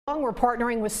We're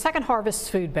partnering with Second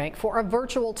Harvest Food Bank for a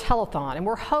virtual telethon, and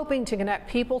we're hoping to connect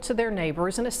people to their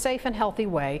neighbors in a safe and healthy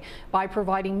way by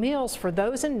providing meals for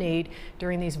those in need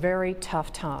during these very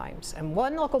tough times. And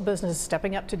one local business is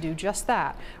stepping up to do just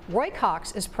that. Roy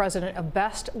Cox is president of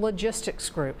Best Logistics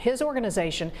Group. His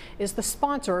organization is the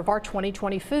sponsor of our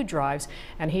 2020 food drives,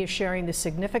 and he is sharing the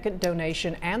significant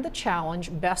donation and the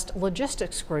challenge Best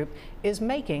Logistics Group is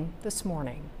making this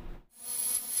morning.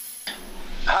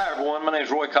 Hi everyone, my name is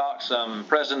Roy Cox. I'm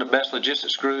president of Best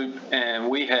Logistics Group, and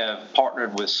we have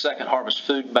partnered with Second Harvest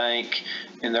Food Bank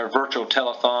in their virtual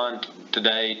telethon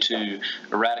today to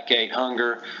eradicate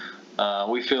hunger.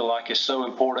 We feel like it's so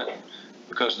important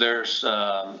because there's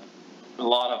a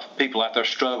lot of people out there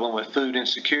struggling with food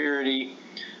insecurity.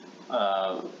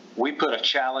 We put a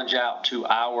challenge out to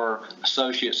our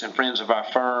associates and friends of our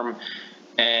firm,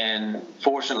 and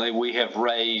fortunately we have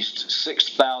raised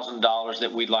 $6,000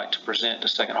 that we'd like to present to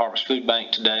Second Harvest Food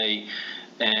Bank today.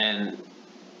 And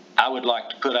I would like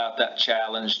to put out that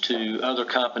challenge to other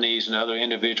companies and other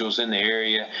individuals in the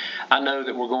area. I know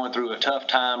that we're going through a tough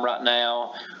time right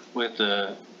now with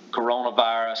the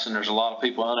coronavirus, and there's a lot of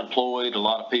people unemployed, a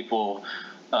lot of people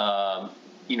out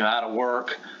of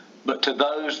work. But to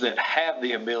those that have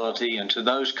the ability and to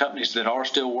those companies that are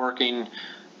still working,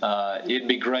 it'd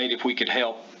be great if we could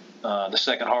help the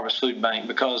Second Harvest Food Bank,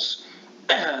 because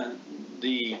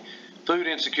the food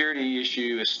insecurity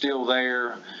issue is still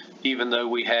there even though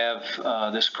we have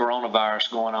this coronavirus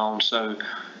going on. So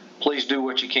please do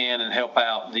what you can and help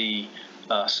out the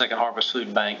Second Harvest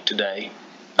Food Bank today.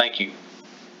 Thank you.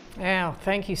 Yeah,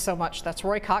 thank you so much. That's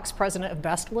Roy Cox, president of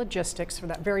Best Logistics, for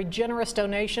that very generous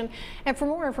donation. And for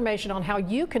more information on how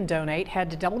you can donate,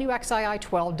 head to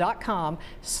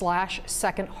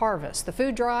WXII12.com/secondharvest. The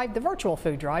food drive, the virtual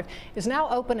food drive, is now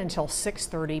open until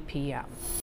 6:30 p.m.